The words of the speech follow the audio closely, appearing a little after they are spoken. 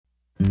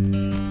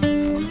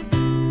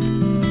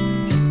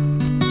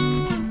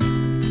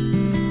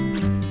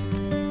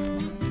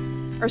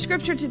Our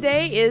scripture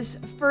today is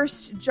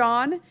 1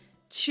 John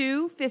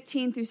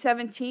 2:15 through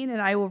 17,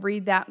 and I will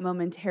read that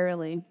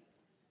momentarily.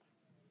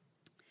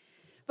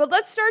 But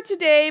let's start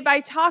today by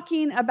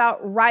talking about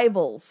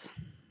rivals.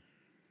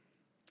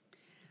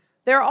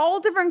 There are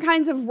all different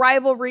kinds of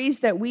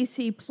rivalries that we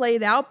see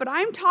played out, but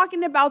I'm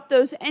talking about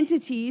those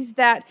entities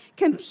that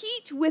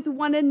compete with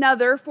one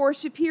another for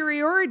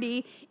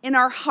superiority in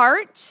our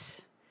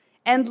hearts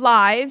and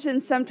lives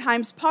and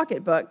sometimes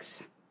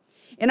pocketbooks.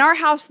 In our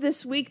house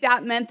this week,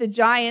 that meant the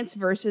Giants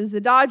versus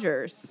the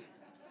Dodgers.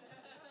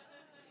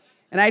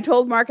 And I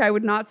told Mark I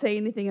would not say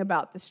anything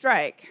about the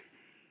strike.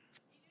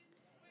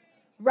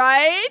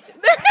 Right?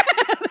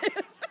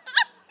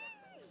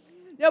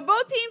 Now,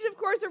 both teams, of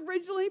course,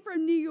 originally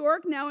from New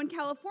York, now in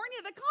California.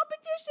 The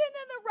competition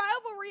and the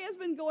rivalry has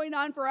been going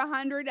on for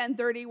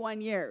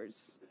 131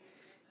 years.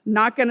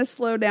 Not going to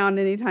slow down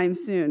anytime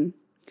soon.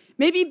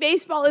 Maybe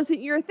baseball isn't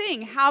your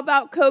thing. How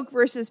about Coke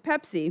versus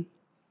Pepsi?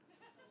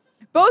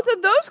 Both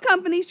of those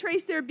companies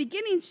traced their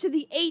beginnings to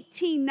the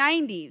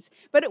 1890s,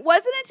 but it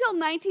wasn't until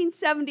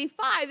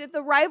 1975 that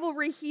the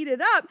rivalry heated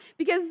up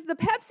because the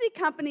Pepsi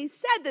company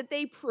said that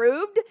they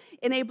proved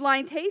in a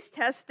blind taste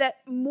test that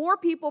more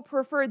people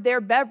preferred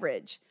their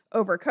beverage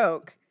over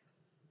Coke.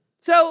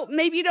 So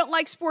maybe you don't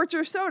like sports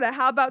or soda.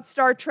 How about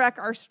Star Trek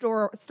or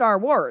Star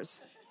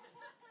Wars?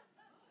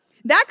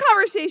 That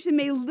conversation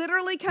may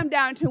literally come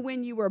down to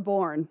when you were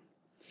born.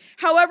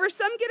 However,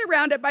 some get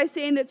around it by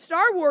saying that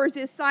Star Wars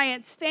is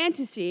science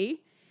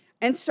fantasy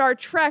and Star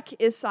Trek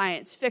is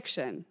science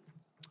fiction.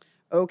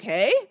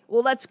 Okay,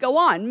 well, let's go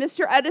on.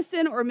 Mr.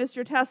 Edison or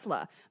Mr.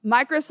 Tesla,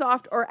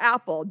 Microsoft or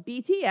Apple,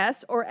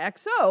 BTS or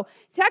XO,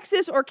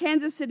 Texas or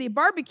Kansas City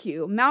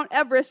barbecue, Mount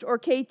Everest or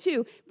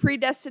K2,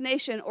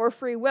 predestination or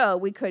free will.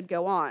 We could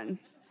go on.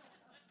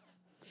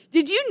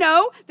 Did you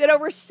know that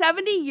over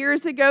 70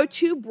 years ago,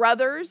 two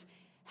brothers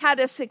had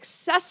a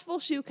successful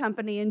shoe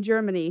company in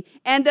Germany,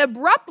 and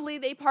abruptly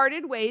they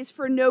parted ways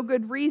for no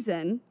good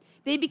reason?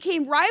 They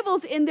became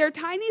rivals in their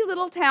tiny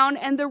little town,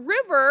 and the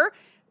river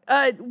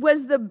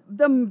was the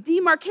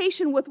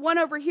demarcation with one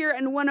over here,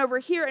 and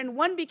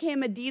one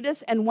became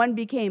Adidas and one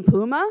became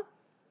Puma.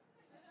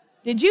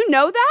 Did you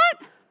know that?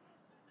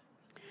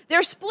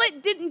 Their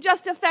split didn't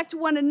just affect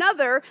one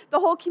another.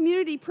 The whole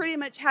community pretty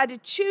much had to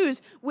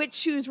choose which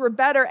shoes were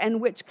better and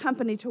which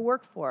company to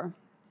work for.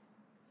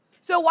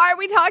 So why are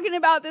we talking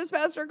about this,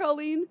 Pastor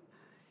Colleen?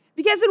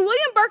 Because in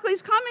William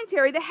Barclay's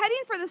commentary, the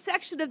heading for the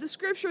section of the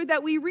scripture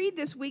that we read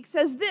this week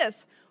says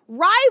this: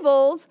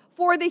 rivals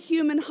for the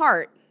human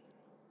heart.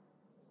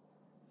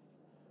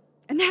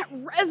 And that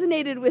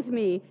resonated with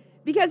me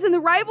because in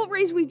the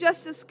rivalries we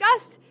just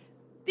discussed,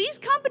 these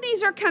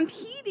companies are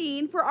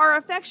competing for our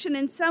affection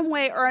in some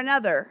way or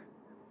another.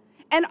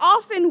 And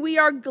often we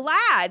are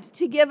glad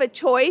to give a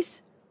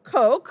choice,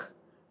 Coke,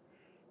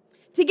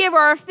 to give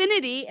our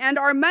affinity and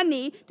our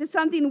money to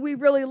something we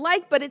really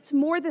like, but it's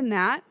more than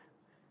that.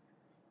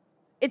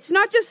 It's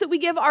not just that we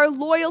give our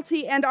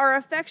loyalty and our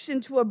affection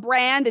to a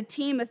brand, a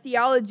team, a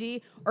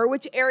theology, or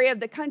which area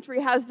of the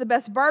country has the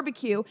best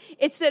barbecue.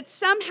 It's that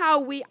somehow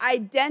we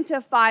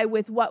identify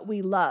with what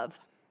we love.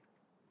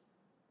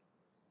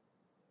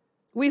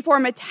 We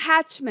form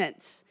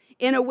attachments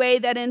in a way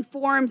that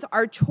informs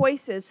our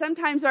choices,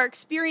 sometimes our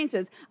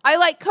experiences. I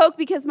like Coke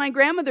because my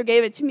grandmother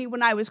gave it to me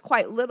when I was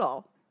quite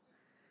little.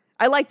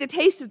 I like the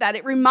taste of that.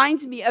 It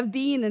reminds me of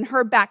being in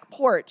her back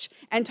porch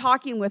and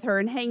talking with her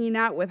and hanging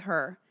out with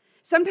her.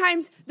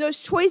 Sometimes those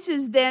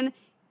choices then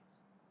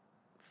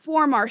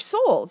form our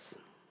souls.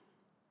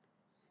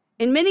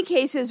 In many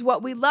cases,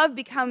 what we love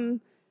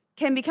can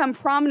become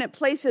prominent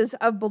places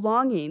of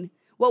belonging.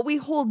 What we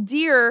hold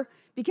dear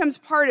becomes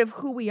part of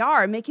who we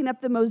are, making up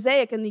the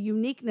mosaic and the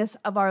uniqueness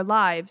of our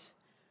lives.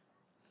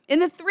 In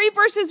the 3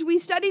 verses we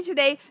study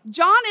today,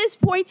 John is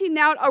pointing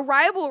out a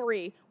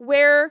rivalry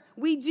where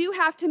we do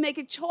have to make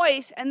a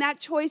choice, and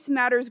that choice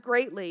matters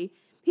greatly.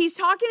 He's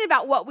talking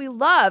about what we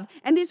love,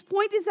 and his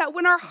point is that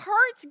when our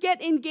hearts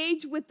get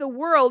engaged with the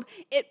world,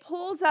 it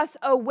pulls us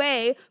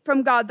away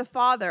from God the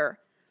Father.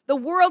 The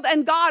world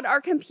and God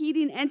are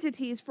competing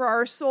entities for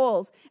our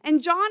souls,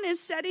 and John is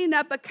setting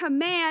up a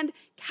command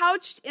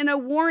couched in a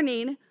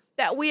warning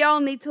that we all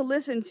need to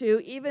listen to,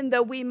 even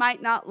though we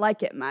might not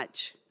like it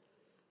much.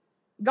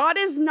 God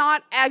is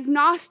not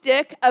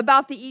agnostic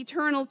about the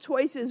eternal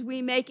choices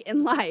we make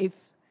in life.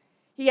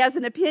 He has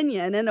an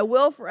opinion and a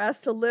will for us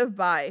to live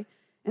by,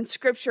 and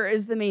Scripture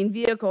is the main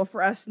vehicle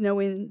for us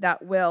knowing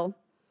that will.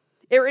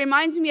 It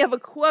reminds me of a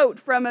quote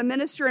from a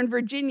minister in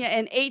Virginia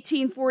in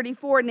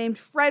 1844 named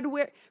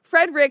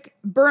Frederick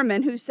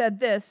Berman, who said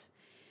this: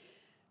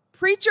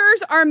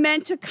 "Preachers are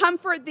meant to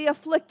comfort the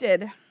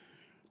afflicted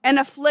and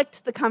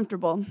afflict the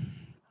comfortable."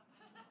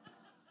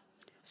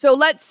 So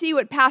let's see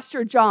what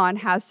Pastor John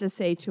has to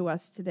say to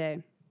us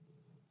today.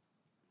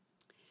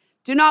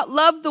 Do not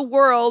love the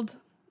world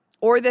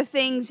or the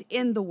things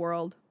in the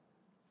world.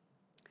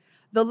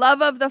 The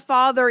love of the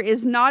Father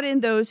is not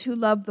in those who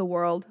love the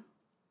world.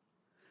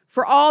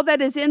 For all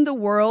that is in the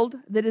world,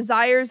 the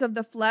desires of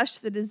the flesh,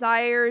 the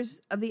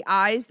desires of the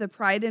eyes, the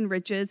pride and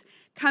riches,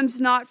 comes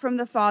not from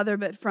the Father,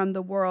 but from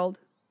the world.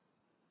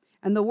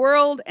 And the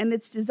world and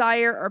its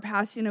desire are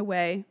passing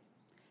away,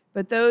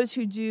 but those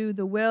who do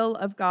the will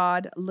of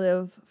God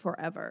live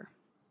forever.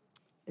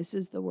 This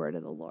is the word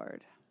of the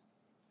Lord.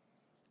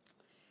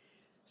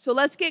 So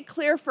let's get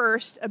clear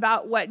first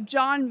about what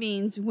John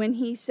means when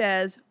he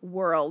says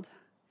world.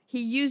 He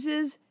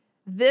uses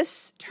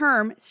this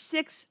term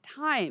 6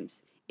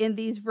 times in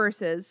these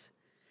verses.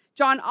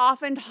 John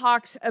often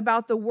talks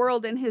about the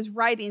world in his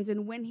writings,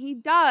 and when he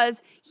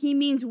does, he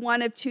means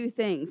one of 2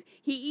 things.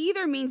 He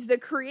either means the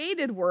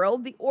created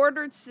world, the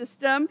ordered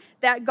system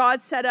that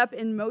God set up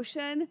in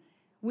motion.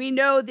 We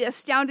know the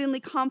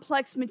astoundingly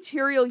complex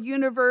material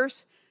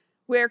universe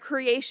where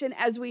creation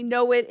as we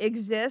know it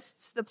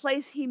exists, the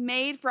place he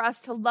made for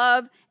us to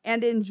love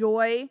and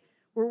enjoy,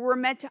 where we're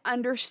meant to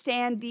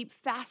understand deep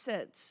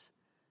facets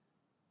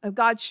of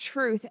God's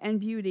truth and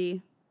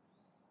beauty.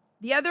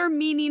 The other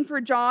meaning for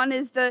John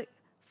is the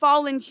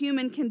fallen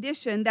human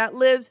condition that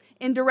lives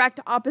in direct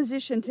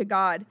opposition to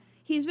God.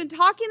 He's been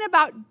talking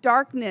about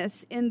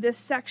darkness in this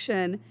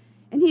section,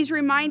 and he's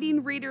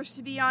reminding readers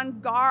to be on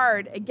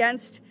guard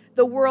against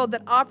the world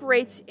that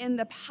operates in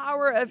the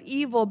power of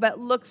evil but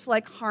looks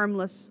like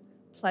harmless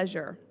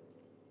pleasure.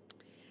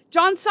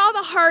 John saw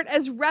the heart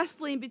as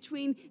wrestling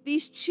between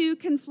these 2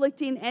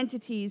 conflicting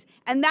entities,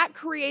 and that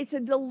creates a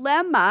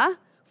dilemma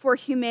for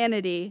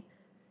humanity.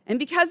 And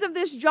because of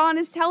this, John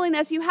is telling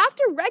us you have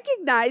to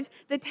recognize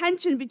the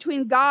tension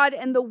between God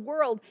and the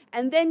world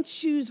and then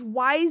choose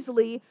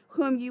wisely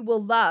whom you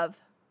will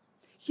love.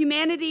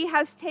 Humanity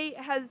has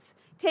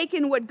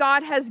taken what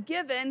God has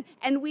given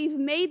and we've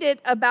made it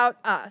about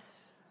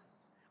us,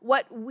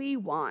 what we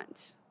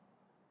want,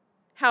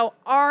 how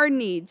our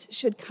needs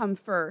should come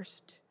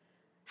first,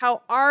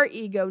 how our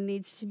ego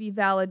needs to be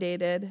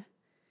validated.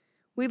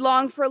 We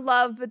long for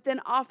love, but then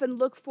often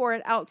look for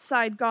it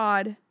outside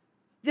God.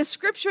 The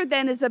scripture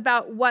then is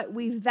about what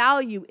we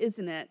value,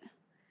 isn't it?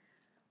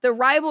 The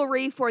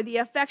rivalry for the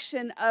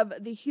affection of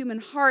the human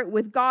heart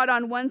with God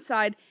on one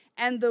side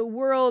and the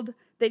world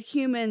that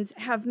humans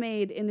have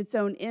made in its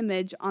own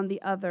image on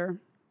the other.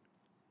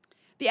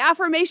 The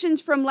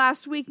affirmations from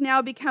last week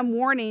now become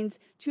warnings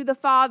to the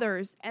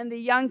fathers and the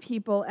young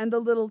people and the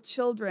little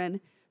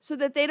children so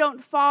that they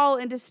don't fall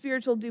into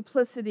spiritual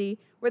duplicity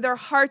where their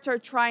hearts are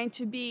trying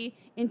to be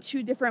in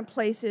 2 different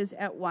places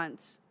at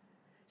once.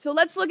 So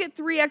let's look at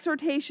 3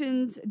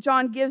 exhortations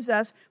John gives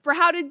us for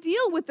how to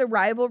deal with the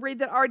rivalry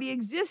that already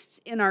exists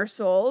in our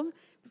souls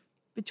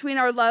between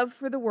our love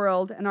for the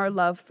world and our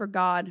love for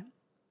God.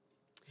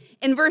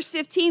 In verse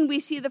 15, we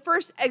see the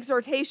first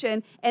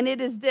exhortation, and it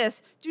is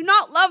this: do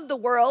not love the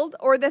world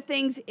or the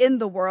things in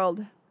the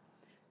world.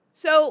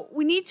 So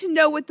we need to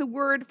know what the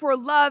word for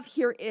love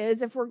here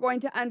is if we're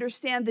going to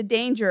understand the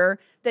danger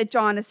that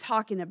John is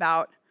talking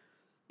about.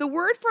 The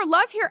word for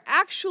love here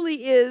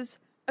actually is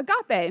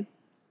agape.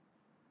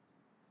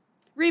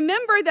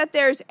 Remember that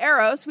there's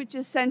eros, which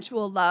is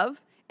sensual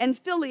love, and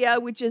philia,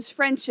 which is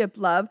friendship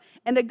love,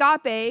 and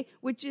agape,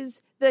 which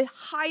is the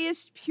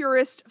highest,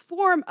 purest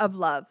form of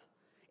love.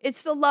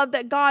 It's the love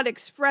that God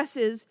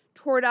expresses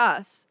toward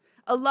us,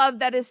 a love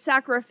that is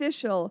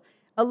sacrificial,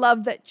 a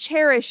love that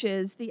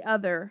cherishes the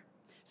other.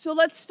 So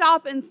let's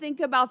stop and think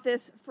about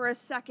this for a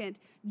second.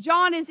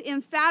 John is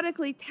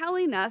emphatically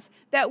telling us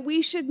that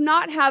we should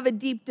not have a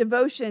deep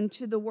devotion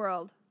to the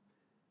world,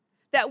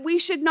 that we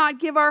should not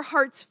give our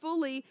hearts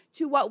fully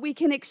to what we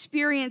can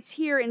experience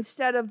here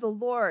instead of the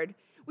Lord.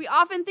 We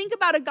often think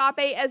about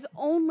agape as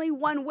only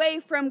one way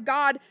from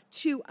God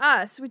to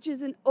us, which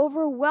is an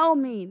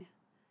overwhelming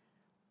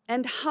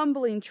and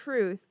humbling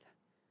truth.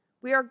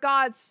 We are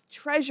God's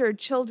treasured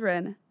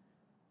children.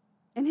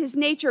 In his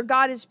nature,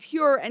 God is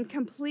pure and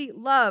complete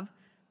love.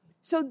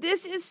 So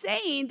this is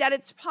saying that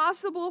it's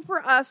possible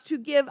for us to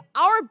give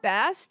our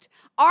best,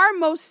 our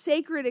most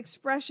sacred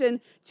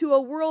expression to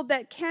a world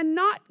that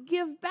cannot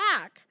give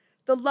back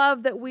the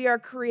love that we are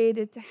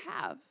created to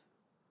have.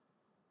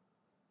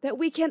 That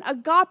we can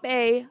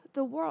agape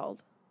the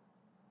world.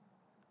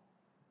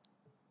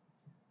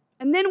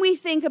 And then we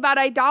think about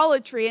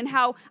idolatry and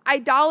how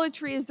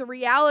idolatry is the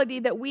reality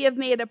that we have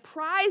made a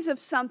prize of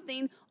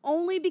something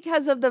only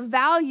because of the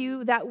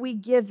value that we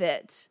give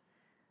it.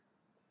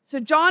 So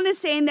John is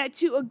saying that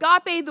to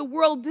agape the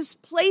world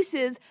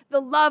displaces the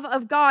love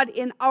of God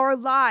in our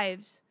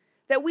lives,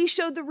 that we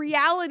show the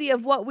reality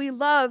of what we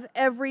love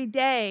every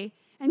day.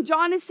 And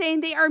John is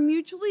saying they are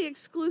mutually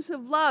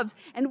exclusive loves,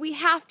 and we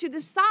have to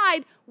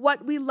decide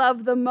what we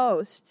love the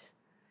most.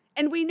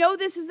 And we know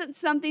this isn't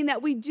something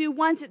that we do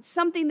once. It's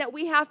something that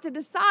we have to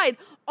decide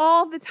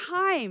all the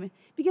time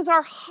because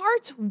our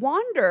hearts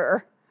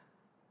wander.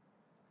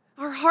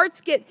 Our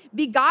hearts get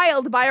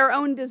beguiled by our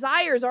own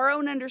desires, our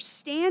own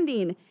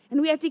understanding.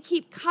 And we have to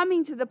keep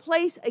coming to the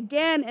place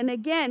again and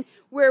again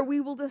where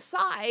we will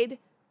decide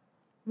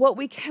what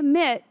we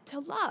commit to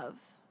love.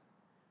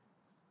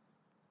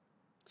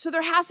 So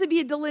there has to be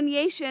a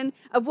delineation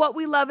of what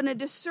we love and a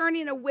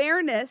discerning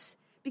awareness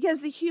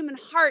because the human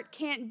heart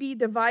can't be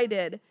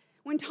divided.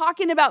 When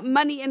talking about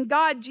money and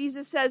God,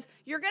 Jesus says,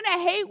 you're going to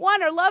hate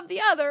one or love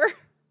the other.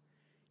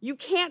 You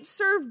can't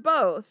serve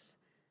both.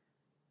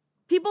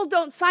 People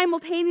don't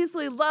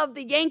simultaneously love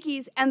the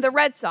Yankees and the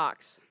Red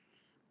Sox.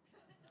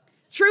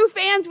 True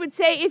fans would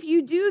say, if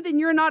you do, then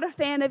you're not a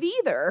fan of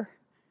either.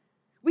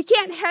 We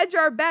can't hedge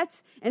our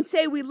bets and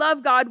say we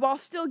love God while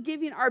still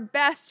giving our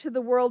best to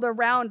the world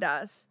around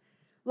us.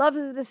 Love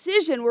is a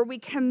decision where we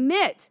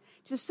commit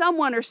to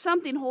someone or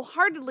something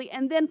wholeheartedly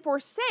and then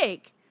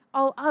forsake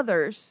all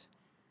others.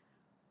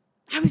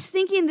 I was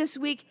thinking this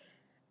week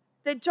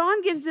that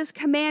John gives this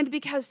command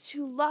because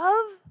to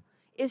love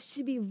is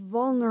to be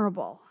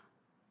vulnerable.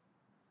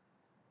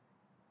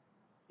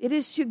 It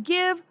is to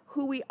give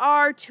who we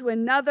are to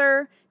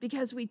another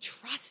because we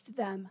trust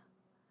them.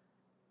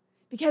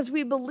 Because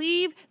we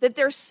believe that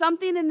there's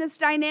something in this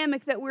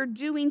dynamic that we're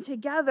doing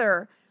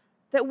together,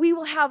 that we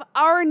will have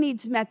our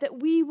needs met, that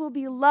we will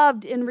be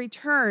loved in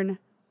return.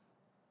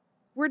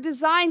 We're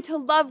designed to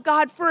love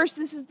God first.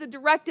 This is the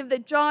directive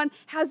that John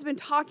has been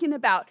talking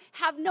about.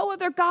 Have no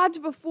other gods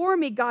before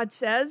me, God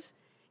says.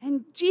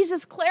 And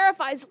Jesus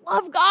clarifies,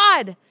 love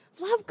God.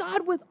 Love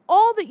God with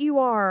all that you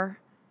are.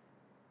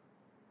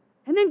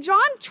 And then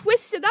John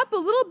twists it up a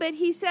little bit.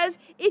 He says,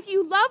 if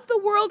you love the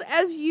world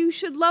as you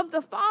should love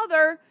the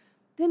Father,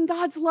 then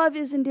God's love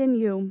isn't in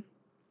you.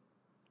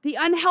 The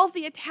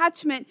unhealthy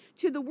attachment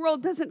to the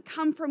world doesn't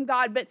come from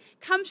God, but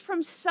comes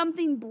from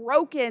something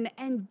broken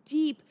and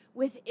deep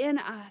within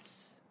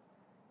us.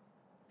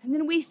 And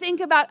then we think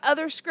about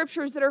other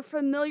scriptures that are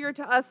familiar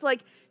to us,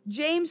 like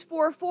James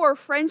 4:4,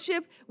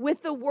 friendship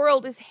with the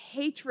world is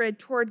hatred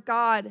toward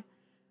God.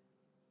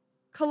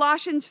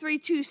 Colossians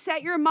 3:2,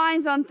 set your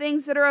minds on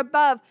things that are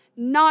above,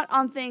 not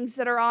on things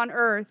that are on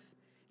earth.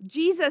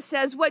 Jesus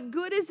says, what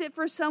good is it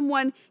for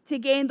someone to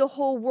gain the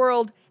whole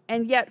world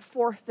and yet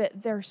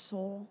forfeit their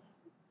soul?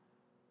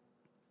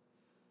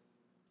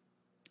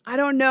 I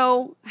don't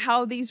know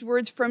how these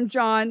words from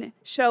John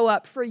show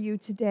up for you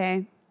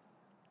today.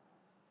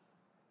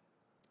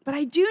 But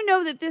I do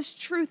know that this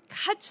truth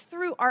cuts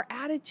through our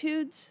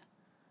attitudes,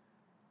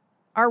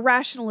 our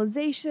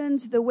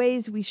rationalizations, the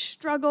ways we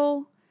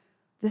struggle,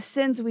 the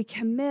sins we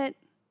commit.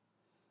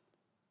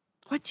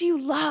 What do you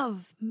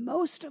love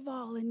most of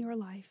all in your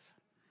life?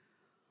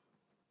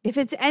 If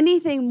it's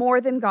anything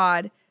more than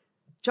God,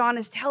 John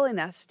is telling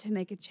us to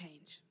make a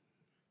change.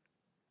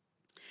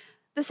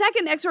 The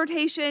second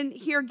exhortation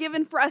here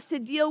given for us to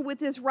deal with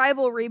this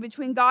rivalry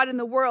between God and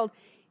the world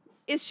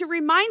is to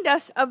remind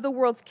us of the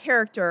world's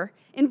character.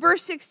 In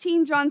verse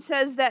 16, John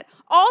says that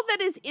all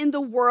that is in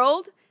the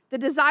world, the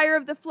desire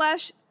of the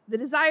flesh, the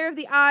desire of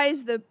the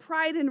eyes, the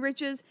pride and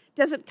riches,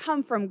 doesn't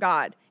come from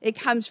God. It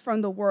comes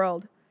from the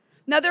world.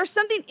 Now, there's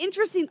something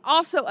interesting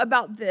also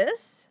about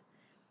this.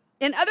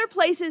 In other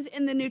places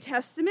in the New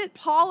Testament,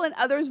 Paul and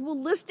others will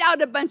list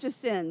out a bunch of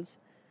sins.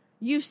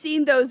 You've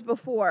seen those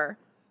before.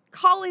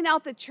 Calling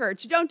out the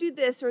church, don't do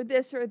this or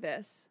this or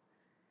this.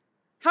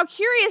 How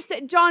curious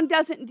that John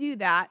doesn't do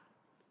that.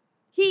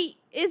 He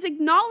is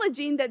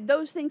acknowledging that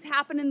those things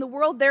happen in the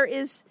world. There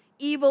is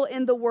evil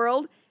in the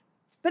world.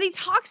 But he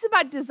talks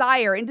about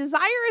desire, and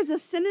desire is a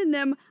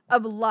synonym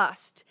of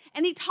lust.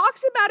 And he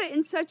talks about it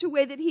in such a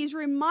way that he's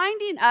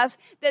reminding us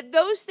that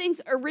those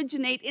things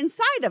originate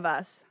inside of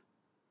us,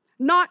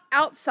 not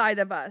outside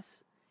of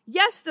us.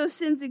 Yes, those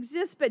sins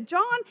exist, but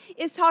John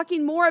is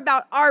talking more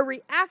about our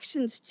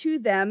reactions to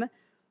them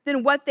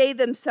than what they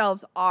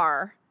themselves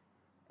are.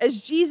 As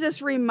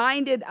Jesus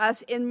reminded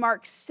us in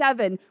Mark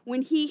 7,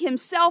 when he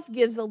himself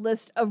gives a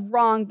list of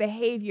wrong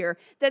behavior,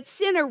 that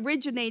sin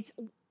originates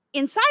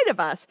inside of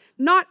us,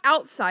 not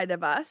outside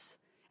of us.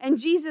 And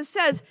Jesus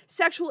says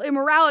sexual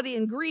immorality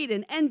and greed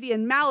and envy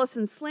and malice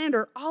and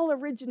slander all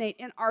originate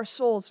in our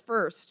souls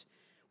first.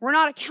 We're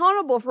not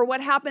accountable for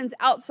what happens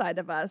outside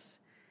of us,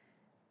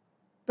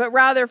 but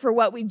rather for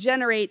what we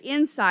generate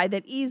inside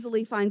that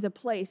easily finds a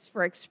place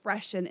for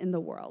expression in the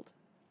world.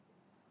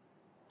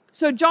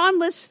 So John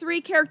lists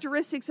 3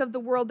 characteristics of the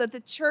world that the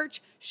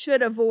church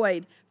should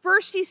avoid.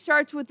 First, he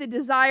starts with the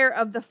desire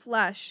of the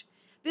flesh.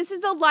 This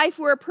is a life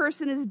where a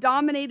person is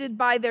dominated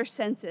by their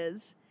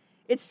senses.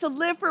 It's to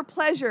live for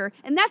pleasure,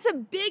 and that's a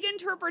big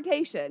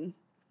interpretation.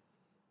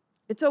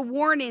 It's a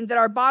warning that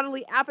our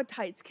bodily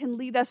appetites can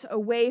lead us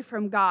away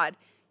from God.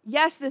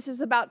 Yes, this is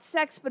about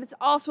sex, but it's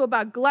also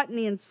about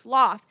gluttony and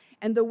sloth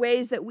and the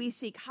ways that we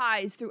seek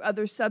highs through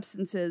other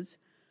substances.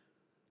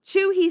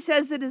 2, he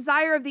says the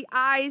desire of the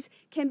eyes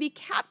can be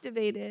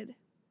captivated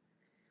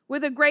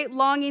with a great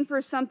longing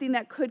for something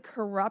that could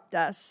corrupt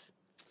us.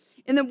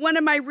 In one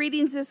of my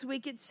readings this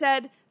week, it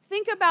said,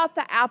 think about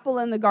the apple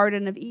in the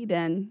Garden of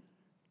Eden,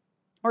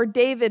 or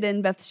David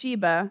and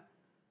Bathsheba,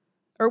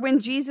 or when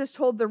Jesus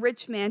told the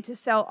rich man to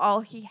sell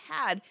all he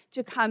had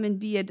to come and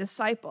be a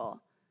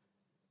disciple.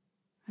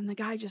 And the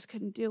guy just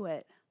couldn't do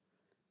it.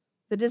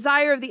 The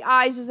desire of the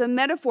eyes is a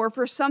metaphor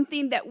for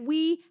something that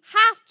we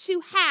have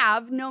to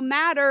have no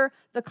matter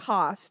the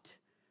cost.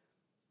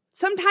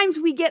 Sometimes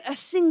we get a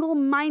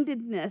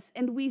single-mindedness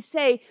and we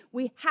say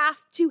we have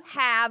to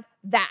have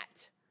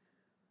that.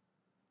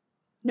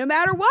 No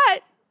matter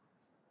what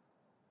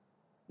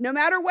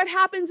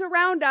happens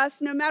around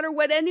us, no matter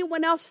what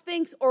anyone else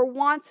thinks or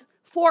wants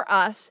for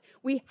us,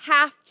 we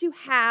have to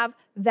have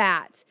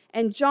that.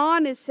 And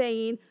John is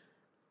saying,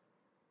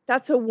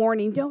 that's a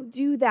warning. Don't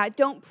do that.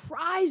 Don't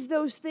prize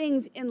those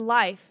things in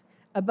life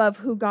above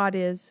who God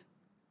is.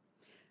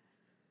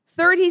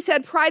 Third, he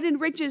said, pride in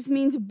riches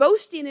means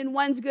boasting in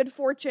one's good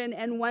fortune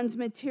and one's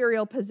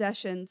material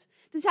possessions.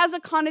 This has a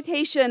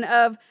connotation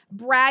of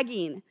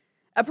bragging,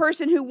 a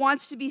person who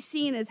wants to be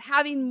seen as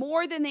having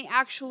more than they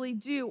actually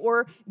do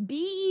or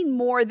being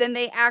more than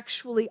they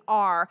actually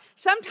are.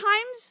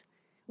 Sometimes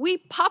we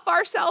puff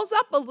ourselves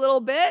up a little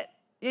bit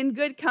in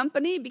good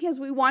company because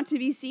we want to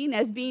be seen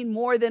as being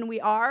more than we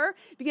are,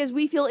 because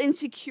we feel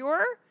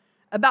insecure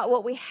about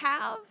what we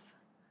have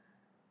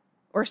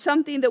or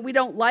something that we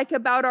don't like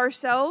about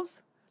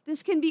ourselves.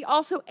 This can be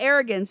also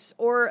arrogance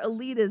or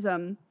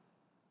elitism,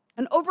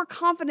 an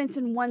overconfidence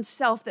in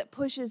oneself that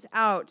pushes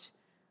out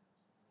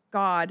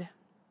God.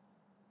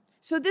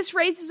 So this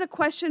raises a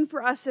question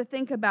for us to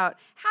think about.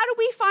 How do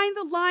we find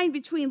the line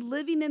between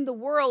living in the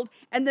world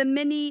and the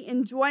many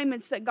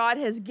enjoyments that God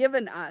has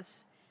given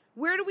us?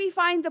 Where do we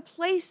find the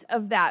place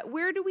of that?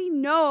 Where do we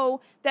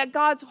know that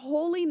God's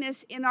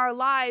holiness in our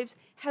lives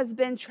has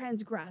been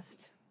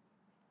transgressed?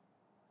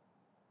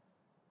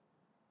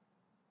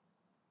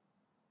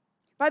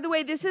 By the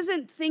way, this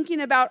isn't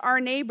thinking about our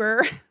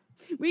neighbor.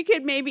 We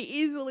could maybe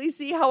easily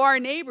see how our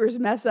neighbors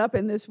mess up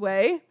in this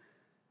way.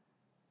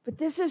 But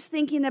this is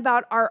thinking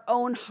about our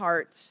own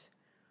hearts.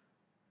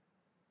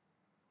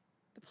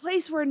 The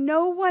place where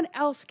no one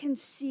else can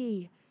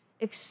see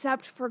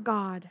except for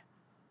God.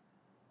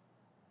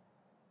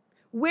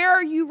 Where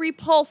are you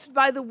repulsed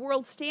by the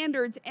world's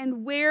standards,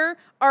 and where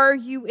are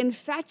you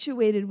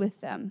infatuated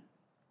with them?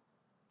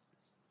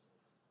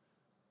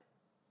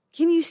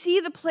 Can you see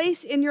the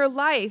place in your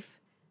life,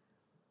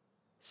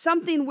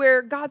 something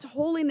where God's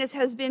holiness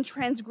has been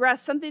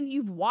transgressed, something that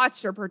you've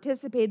watched or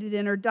participated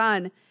in or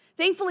done?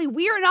 Thankfully,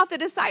 we are not the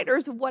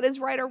deciders of what is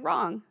right or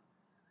wrong,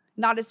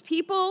 not as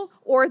people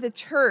or the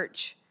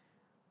church.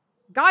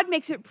 God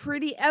makes it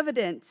pretty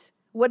evident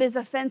what is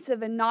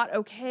offensive and not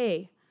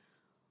okay.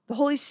 The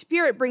Holy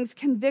Spirit brings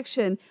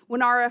conviction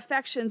when our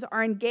affections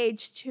are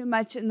engaged too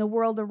much in the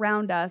world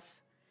around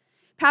us.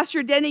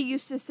 Pastor Denny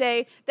used to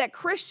say that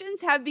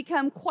Christians have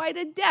become quite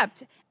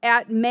adept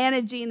at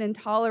managing and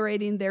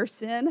tolerating their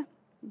sin.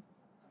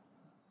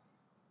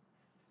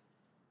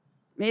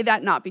 May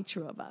that not be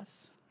true of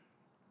us.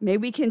 May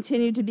we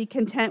continue to be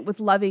content with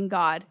loving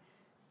God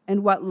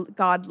and what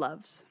God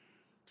loves.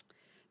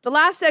 The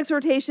last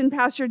exhortation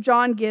Pastor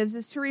John gives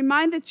is to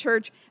remind the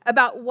church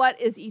about what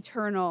is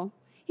eternal.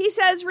 He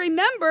says,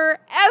 remember,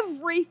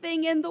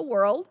 everything in the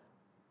world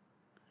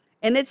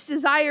and its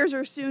desires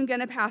are soon going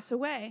to pass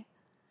away.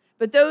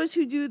 But those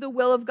who do the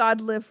will of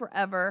God live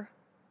forever.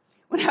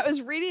 When I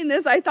was reading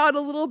this, I thought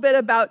a little bit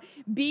about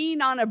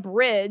being on a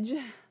bridge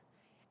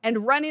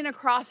and running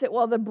across it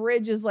while the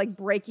bridge is like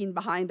breaking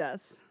behind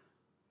us.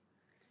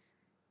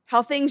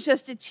 How things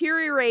just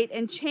deteriorate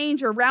and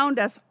change around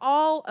us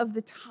all of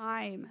the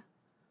time.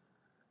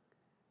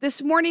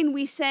 This morning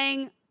we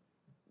sang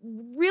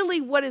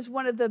really what is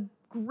one of the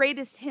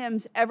greatest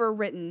hymns ever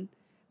written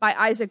by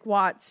Isaac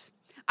Watts.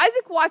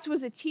 Isaac Watts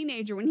was a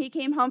teenager when he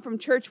came home from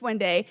church one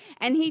day,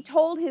 and he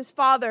told his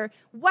father,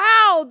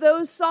 wow,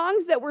 those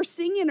songs that we're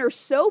singing are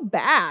so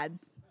bad.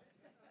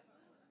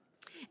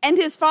 And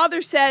his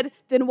father said,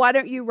 then why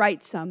don't you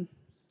write some?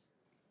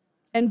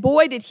 And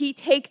boy, did he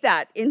take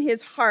that in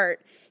his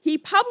heart. He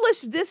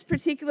published this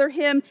particular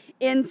hymn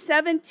in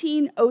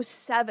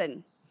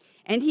 1707,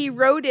 and he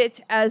wrote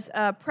it as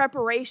a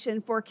preparation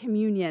for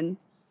communion.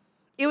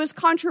 It was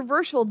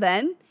controversial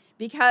then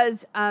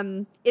because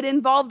it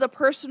involved a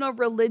personal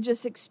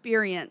religious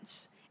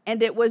experience,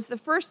 and it was the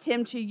first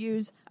hymn to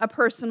use a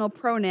personal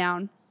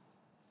pronoun.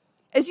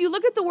 As you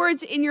look at the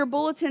words in your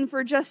bulletin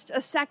for just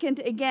a second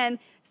again,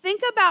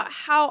 think about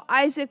how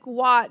Isaac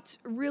Watts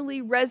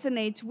really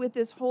resonates with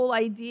this whole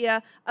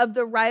idea of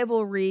the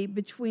rivalry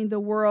between the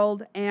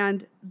world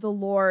and the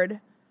Lord.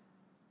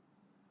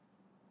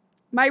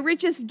 My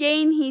richest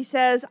gain, he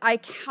says, I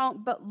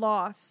count but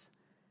loss.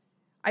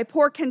 I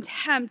pour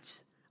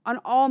contempt on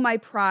all my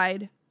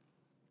pride.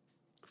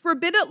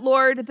 Forbid it,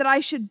 Lord, that I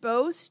should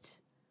boast,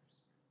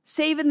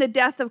 save in the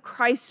death of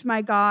Christ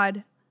my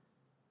God.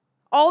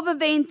 All the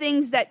vain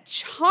things that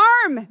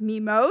charm me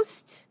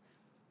most,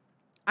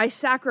 I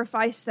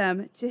sacrifice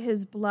them to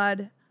his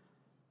blood.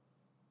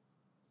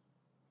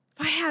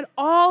 If I had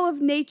all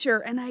of nature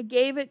and I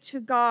gave it to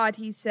God,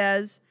 he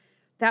says,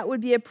 that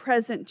would be a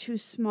present too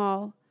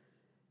small,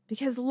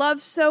 because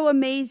love so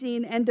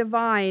amazing and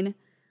divine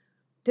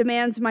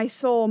demands my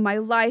soul, my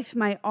life,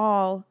 my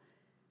all.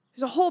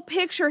 There's a whole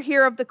picture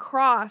here of the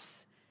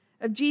cross,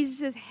 of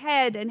Jesus'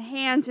 head and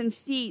hands and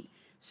feet,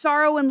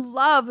 sorrow and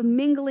love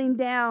mingling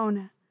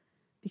down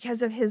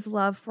because of his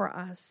love for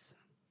us.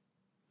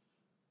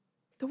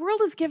 The world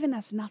has given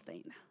us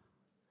nothing,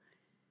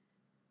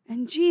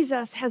 and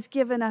Jesus has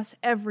given us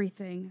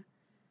everything.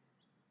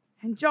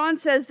 And John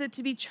says that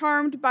to be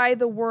charmed by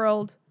the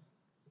world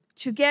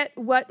to get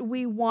what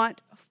we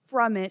want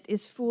from it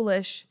is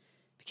foolish,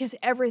 because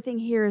everything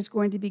here is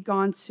going to be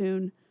gone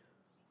soon.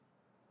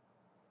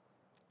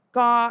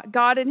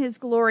 God in his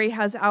glory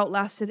has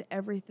outlasted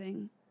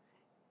everything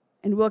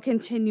and will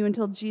continue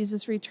until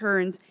Jesus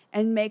returns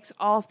and makes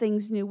all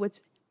things new.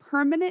 What's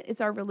permanent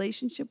is our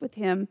relationship with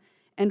him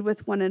and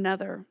with one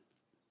another.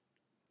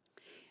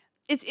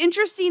 It's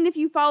interesting if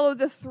you follow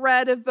the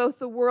thread of both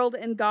the world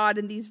and God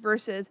in these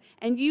verses,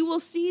 and you will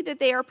see that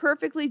they are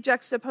perfectly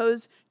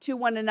juxtaposed to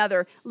one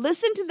another.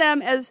 Listen to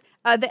them as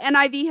the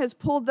NIV has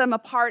pulled them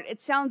apart. It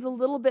sounds a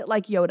little bit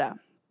like Yoda.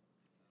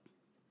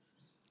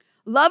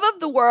 Love of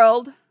the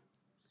world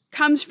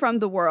comes from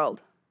the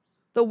world.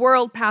 The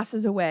world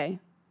passes away.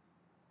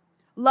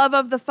 Love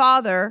of the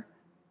Father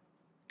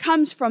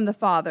comes from the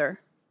Father.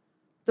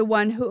 The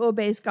one who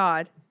obeys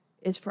God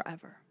is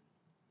forever.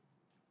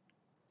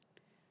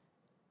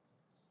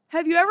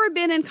 Have you ever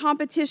been in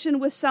competition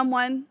with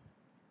someone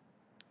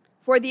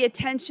for the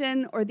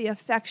attention or the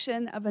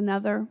affection of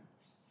another?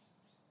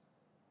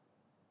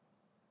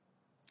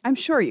 I'm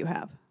sure you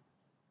have.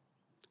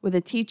 With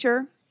a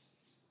teacher,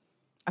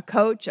 a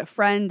coach, a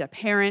friend, a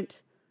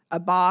parent, a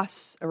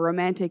boss, a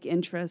romantic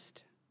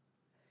interest.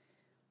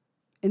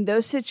 In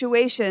those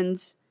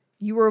situations,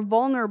 you were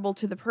vulnerable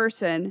to the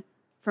person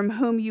from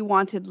whom you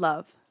wanted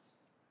love,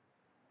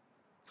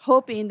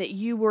 hoping that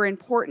you were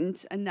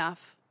important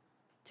enough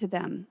to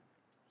them.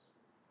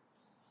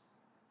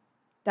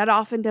 That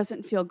often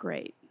doesn't feel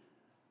great.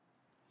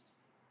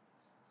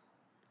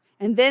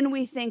 And then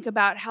we think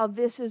about how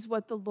this is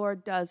what the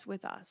Lord does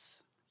with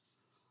us.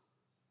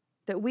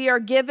 That we are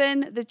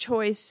given the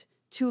choice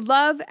to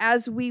love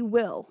as we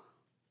will,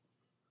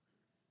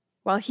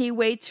 while he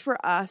waits for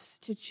us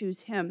to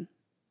choose him.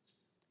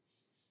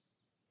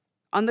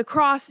 On the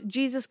cross,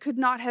 Jesus could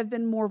not have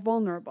been more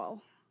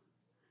vulnerable,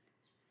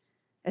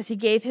 as he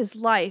gave his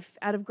life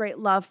out of great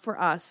love for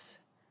us.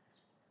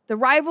 The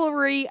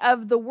rivalry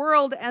of the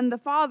world and the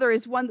Father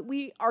is one that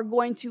we are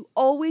going to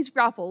always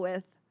grapple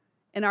with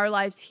in our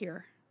lives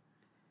here.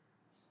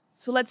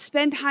 So let's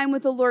spend time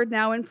with the Lord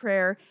now in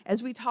prayer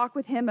as we talk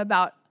with him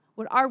about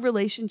what our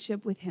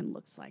relationship with him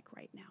looks like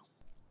right now.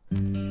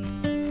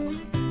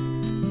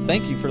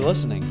 Thank you for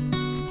listening.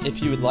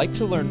 If you would like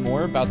to learn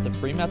more about the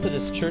Free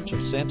Methodist Church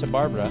of Santa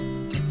Barbara,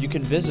 you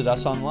can visit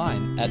us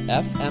online at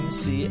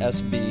fmcsb.org.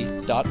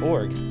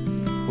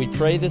 We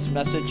pray this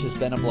message has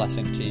been a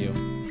blessing to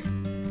you.